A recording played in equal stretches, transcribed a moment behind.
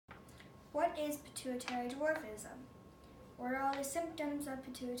What is pituitary dwarfism? What are all the symptoms of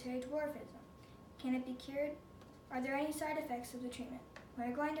pituitary dwarfism? Can it be cured? Are there any side effects of the treatment?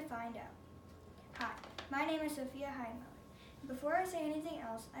 We're going to find out. Hi, my name is Sophia. Before I say anything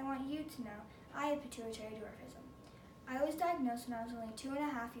else, I want you to know I have pituitary dwarfism. I was diagnosed when I was only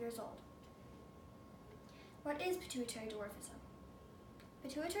 2.5 years old. What is pituitary dwarfism?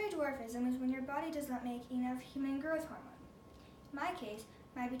 Pituitary dwarfism is when your body does not make enough human growth hormone. In my case,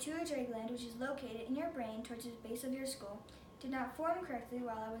 my pituitary gland, which is located in your brain towards the base of your skull, did not form correctly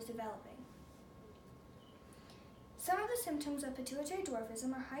while I was developing. Some of the symptoms of pituitary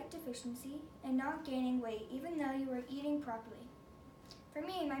dwarfism are height deficiency and not gaining weight even though you were eating properly. For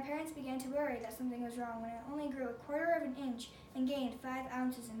me, my parents began to worry that something was wrong when I only grew 1/4 of an inch and gained 5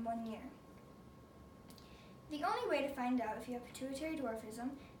 ounces in 1 year. The only way to find out if you have pituitary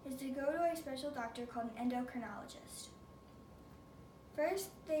dwarfism is to go to a special doctor called an endocrinologist. First,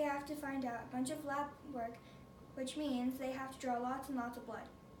 they have to find out a bunch of lab work, which means they have to draw lots and lots of blood.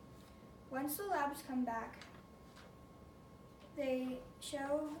 Once the labs come back, they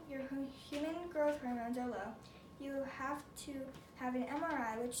show your human growth hormones are low. You have to have an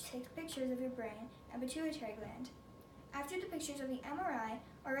MRI, which takes pictures of your brain and pituitary gland. After the pictures of the MRI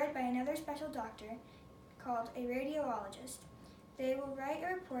are read by another special doctor called a radiologist, they will write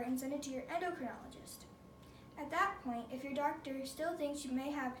a report and send it to your endocrinologist. At that point, if your doctor still thinks you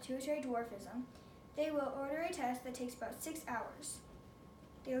may have pituitary dwarfism, they will order a test that takes about 6 hours.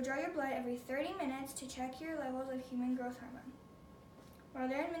 They will draw your blood every 30 minutes to check your levels of human growth hormone, while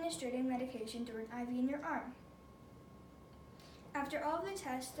they're administering medication through an IV in your arm. After all of the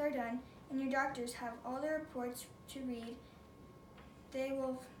tests are done and your doctors have all the reports to read, they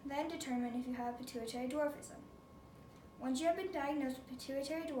will then determine if you have pituitary dwarfism. Once you have been diagnosed with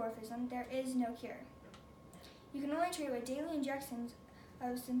pituitary dwarfism, there is no cure. You can only treat it with daily injections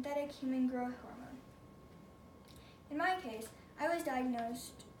of synthetic human growth hormone. In my case, I was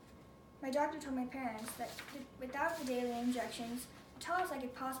diagnosed. My doctor told my parents that without the daily injections, the tallest I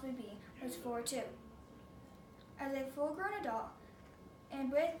could possibly be was 4'2". As a full-grown adult,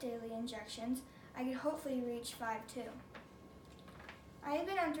 and with daily injections, I could hopefully reach 5'2". I have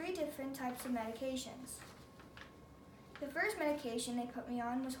been on 3 different types of medications. The first medication they put me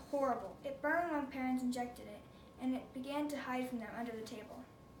on was horrible. It burned when my parents injected it, and it began to hide from them under the table.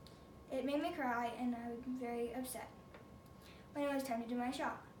 It made me cry, and I was very upset when it was time to do my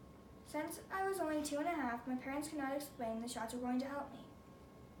shot. Since I was only 2.5, my parents could not explain the shots were going to help me.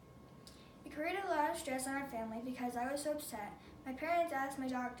 It created a lot of stress on our family because I was so upset. My parents asked my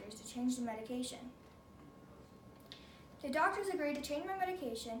doctors to change the medication. The doctors agreed to change my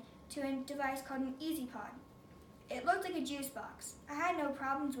medication to a device called an Easy Pod. It looked like a juice box. I had no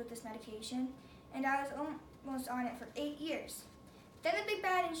problems with this medication, and I was almost on it for 8 years. Then the big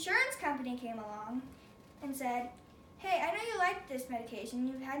bad insurance company came along and said, "Hey, I know you like this medication.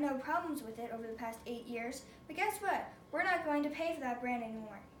 You've had no problems with it over the past 8 years, but guess what? We're not going to pay for that brand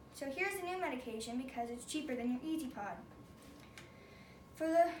anymore. So here's the new medication because it's cheaper than your Easy Pod." For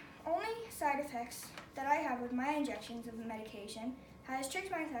the only side effects that I have with my injections of the medication has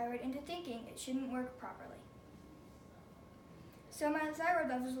tricked my thyroid into thinking it shouldn't work properly. So my thyroid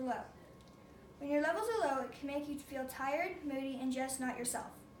levels are low. When your levels are low, it can make you feel tired, moody, and just not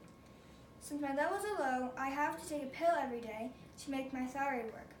yourself. Since my levels are low, I have to take a pill every day to make my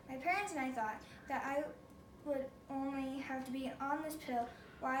thyroid work. My parents and I thought that I would only have to be on this pill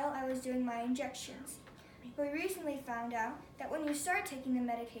while I was doing my injections. But we recently found out that when you start taking the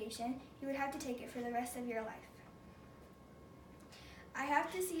medication, you would have to take it for the rest of your life. I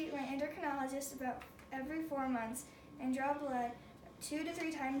have to see my endocrinologist about every 4 months and draw blood 2 to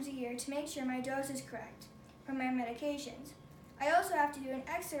 3 times a year to make sure my dose is correct for my medications. I also have to do an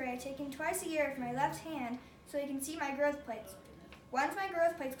X-ray taken twice a year of my left hand so I can see my growth plates. Once my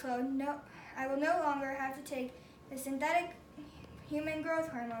growth plates close, I will no longer have to take the synthetic human growth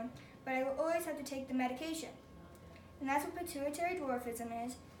hormone, but I will always have to take the medication. And that's what pituitary dwarfism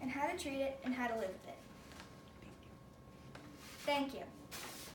is, and how to treat it, and how to live with it. Thank you.